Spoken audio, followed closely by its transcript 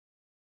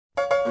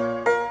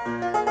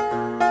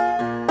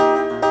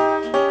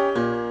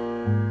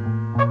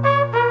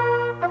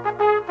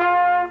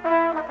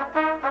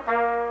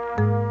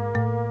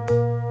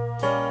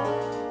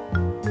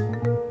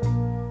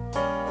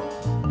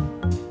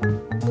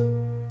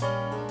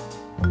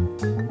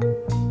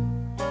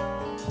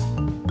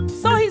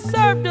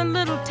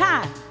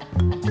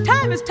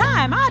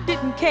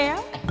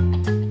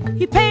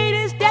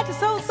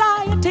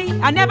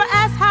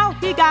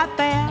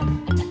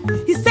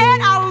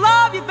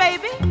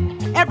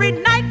every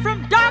night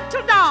from dark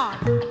till dawn.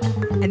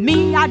 And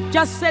me, I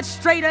just said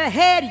straight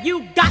ahead, you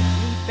got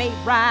me, babe,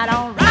 right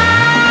on,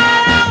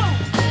 right on,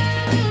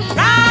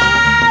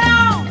 right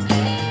on.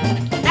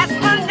 That's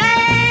the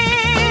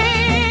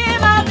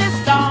name of this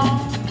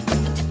song.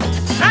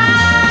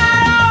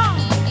 Right on,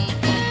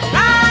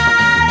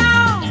 right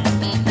on.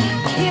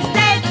 He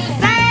stayed the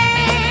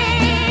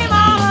same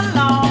all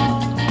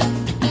along.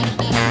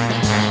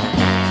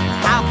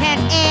 How can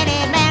any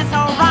man so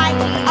right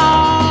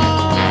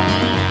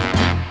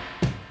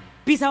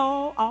be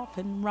so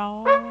often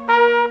wrong?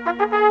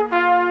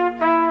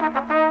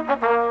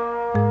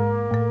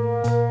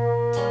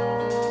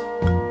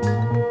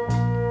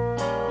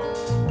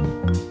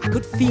 I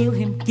could feel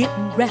him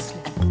getting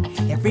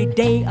restless every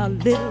day a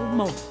little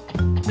more.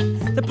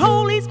 The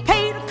police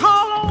paid a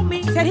call on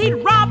me, said he'd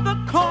robbed the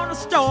corner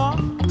store.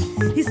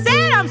 He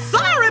said, I'm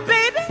sorry,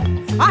 baby,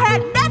 I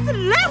had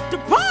nothing left to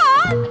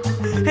pawn.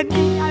 And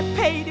me, I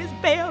paid his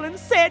bail and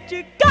said,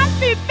 you got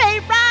me,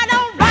 babe, right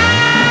on,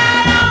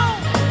 right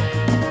on,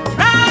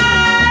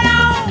 right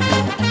on.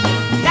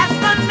 That's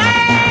the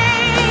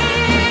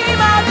name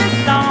of this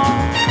song.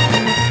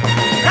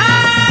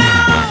 Right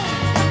on,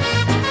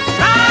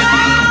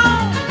 right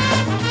on.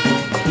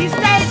 He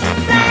stayed the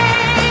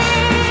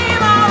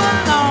same all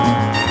along.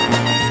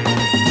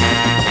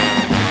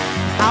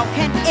 How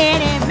can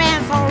any man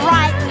so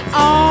right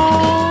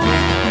on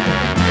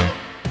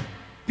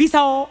be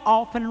so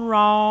often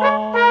wrong?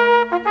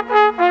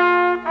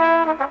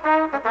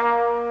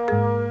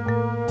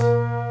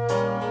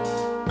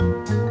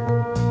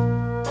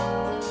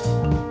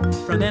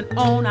 From then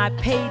on, I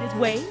paid his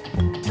way,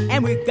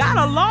 and we got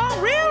along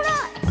real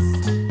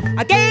nice.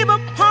 I gave a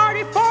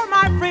party for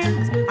my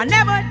friends, I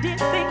never did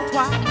think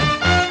twice.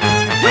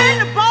 When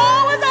the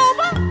ball was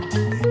over,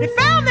 they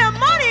found their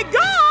money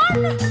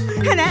gone.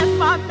 And as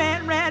my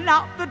man ran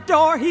out the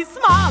door, he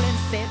smiled and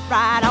said,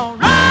 right on,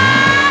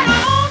 right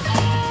on,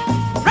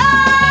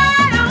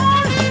 right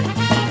on.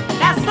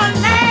 That's the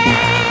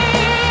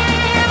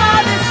name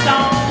of this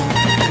song.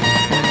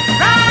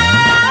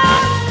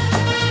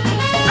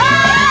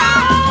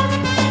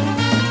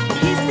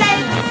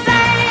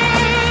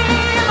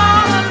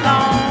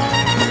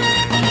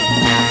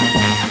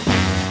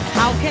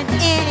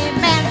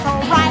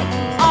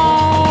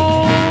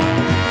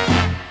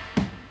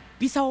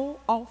 Be so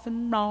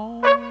often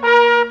wrong.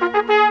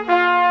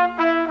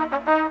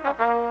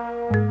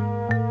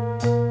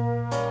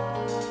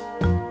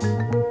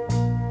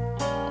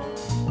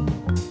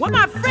 When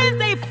my friends,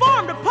 they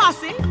formed a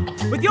posse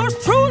with yours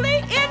truly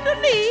in the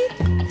lead.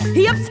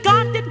 He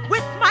absconded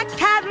with my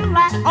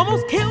Cadillac,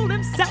 almost killed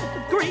himself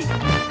with grief.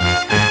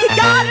 He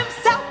got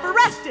himself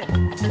arrested.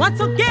 Once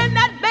again,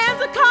 that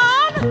man's a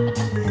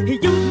con. He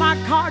used my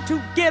car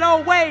to get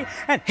away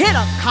and hit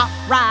a cop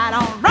right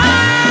on,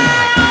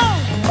 right on.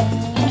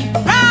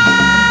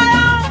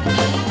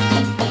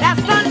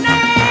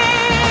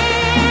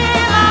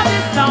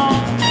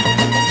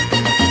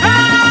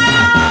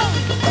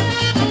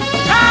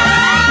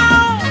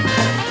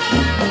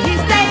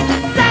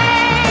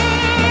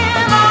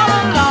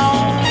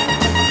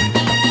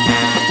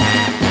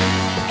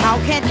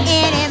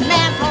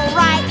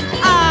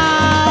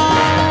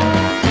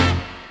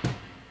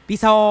 Be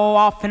so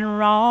often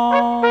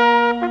wrong.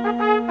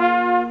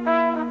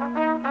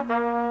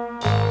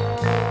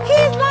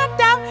 He's locked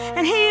out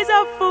and he's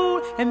a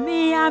fool, and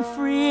me, I'm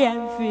free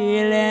and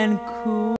feeling cool.